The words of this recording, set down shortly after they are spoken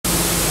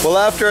Well,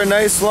 after a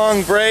nice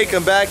long break,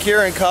 I'm back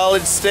here in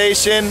College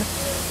Station.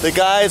 The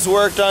guys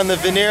worked on the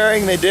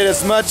veneering. They did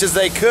as much as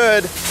they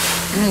could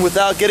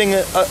without getting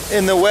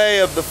in the way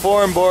of the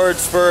form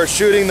boards for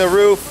shooting the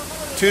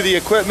roof to the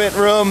equipment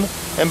room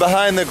and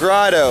behind the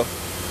grotto.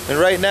 And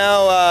right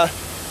now,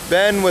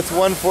 Ben with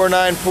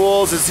 149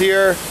 Pools is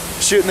here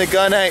shooting the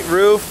gunite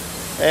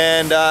roof.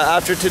 And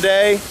after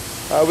today,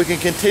 we can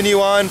continue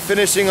on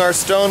finishing our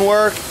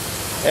stonework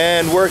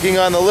and working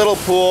on the little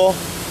pool.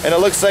 And it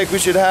looks like we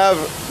should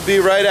be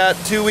right at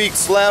 2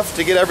 weeks left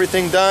to get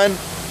everything done,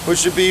 which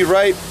should be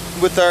right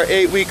with our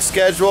 8-week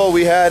schedule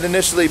we had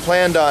initially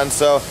planned on.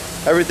 So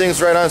everything's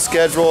right on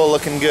schedule,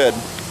 looking good.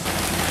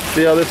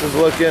 See how this is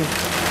looking?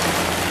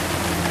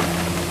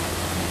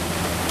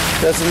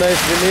 That's a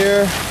nice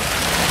veneer.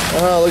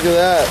 Oh, look at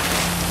that.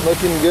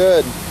 Looking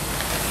good.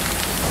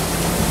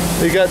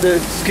 We got the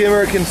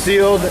skimmer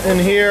concealed in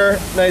here,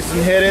 nice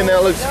and hidden.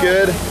 That looks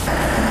good.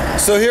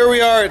 So here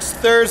we are, it's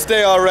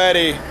Thursday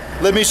already.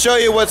 Let me show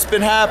you what's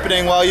been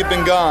happening while you've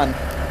been gone.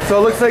 So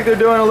it looks like they're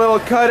doing a little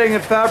cutting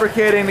and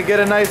fabricating to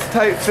get a nice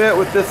tight fit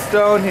with this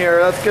stone here.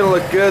 That's gonna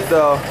look good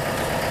though.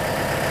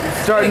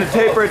 It's starting to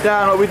taper it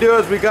down. What we do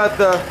is we got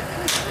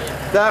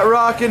that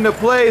rock into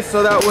place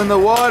so that when the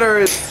water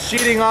is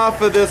sheeting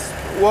off of this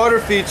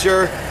water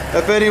feature,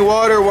 if any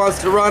water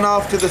wants to run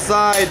off to the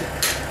side,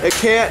 it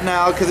can't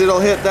now because it'll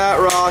hit that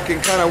rock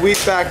and kind of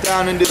weep back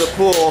down into the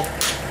pool.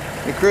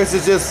 And Chris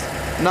is just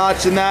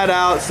notching that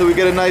out so we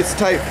get a nice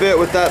tight fit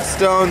with that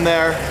stone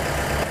there.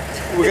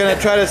 We're going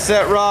to try to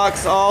set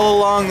rocks all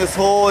along this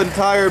whole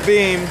entire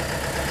beam,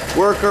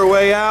 work our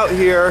way out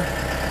here.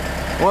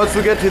 Once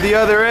we get to the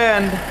other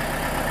end,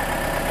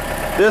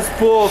 this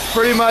pool is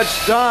pretty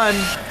much done.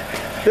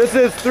 This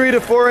is 3 to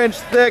 4 inch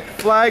thick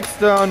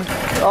flagstone,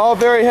 all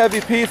very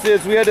heavy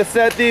pieces. We had to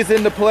set these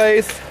into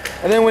place,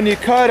 and then when you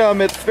cut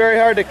them, it's very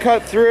hard to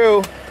cut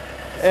through.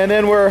 And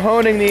then we're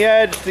honing the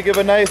edge to give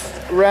a nice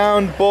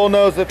round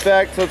bullnose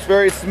effect so it's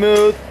very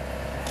smooth.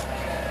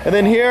 And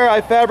then here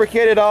I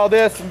fabricated all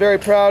this. I'm very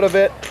proud of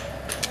it.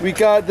 We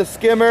got the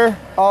skimmer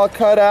all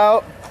cut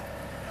out.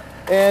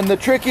 And the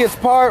trickiest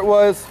part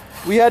was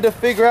we had to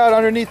figure out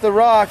underneath the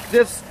rock,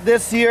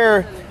 this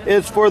here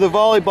is for the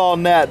volleyball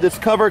net. This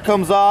cover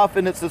comes off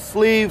and it's a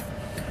sleeve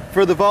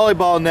for the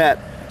volleyball net.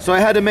 So I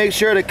had to make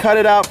sure to cut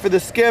it out for the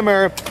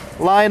skimmer,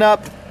 line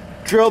up,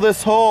 drill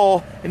this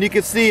hole, and you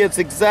can see it's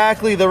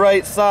exactly the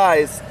right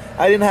size.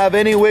 I didn't have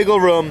any wiggle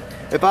room.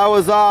 If I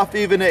was off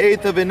even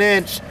 1/8 of an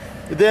inch,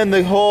 then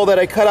the hole that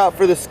I cut out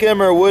for the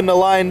skimmer wouldn't have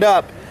lined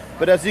up.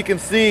 But as you can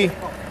see,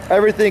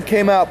 everything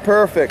came out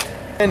perfect.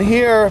 And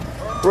here,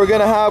 we're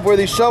gonna have where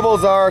these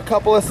shovels are, a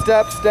couple of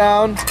steps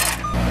down.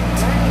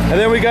 And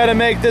then we gotta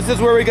this is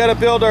where we gotta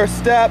build our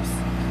steps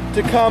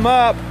to come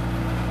up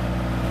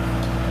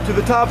to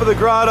the top of the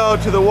grotto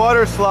to the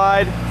water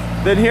slide.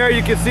 Then here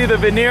you can see the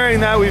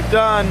veneering that we've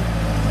done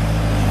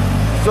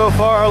so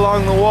far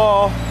along the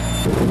wall.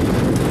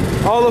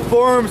 All the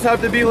forms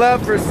have to be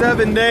left for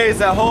 7 days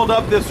that hold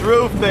up this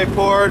roof they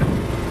poured.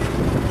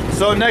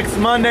 So next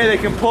Monday they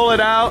can pull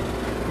it out.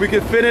 We can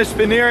finish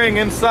veneering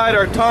inside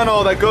our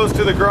tunnel that goes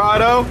to the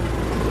grotto.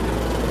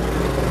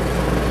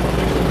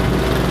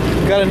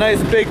 Got a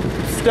nice big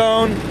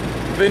stone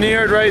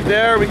veneered right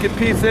there we can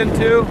piece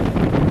into.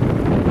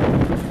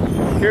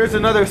 Here's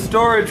another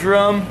storage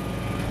room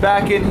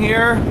back in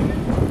here.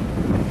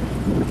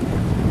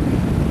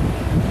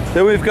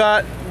 Then we've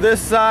got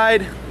this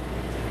side,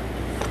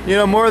 you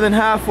know, more than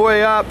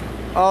halfway up,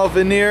 all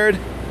veneered.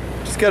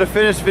 Just got to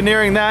finish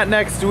veneering that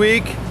next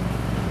week.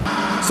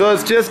 So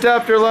it's just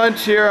after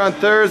lunch here on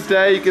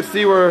Thursday. You can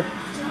see we're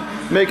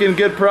making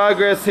good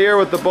progress here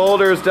with the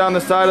boulders down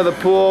the side of the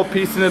pool,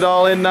 piecing it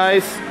all in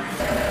nice.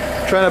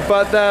 Trying to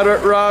butt that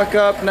rock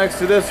up next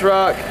to this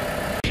rock.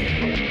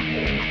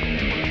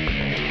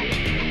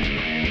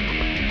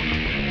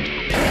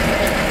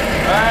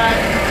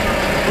 Alright,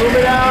 move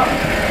it out.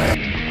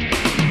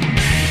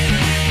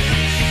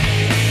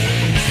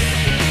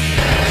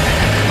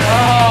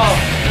 Oh,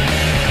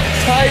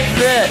 tight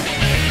fit.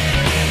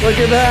 Look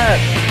at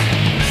that.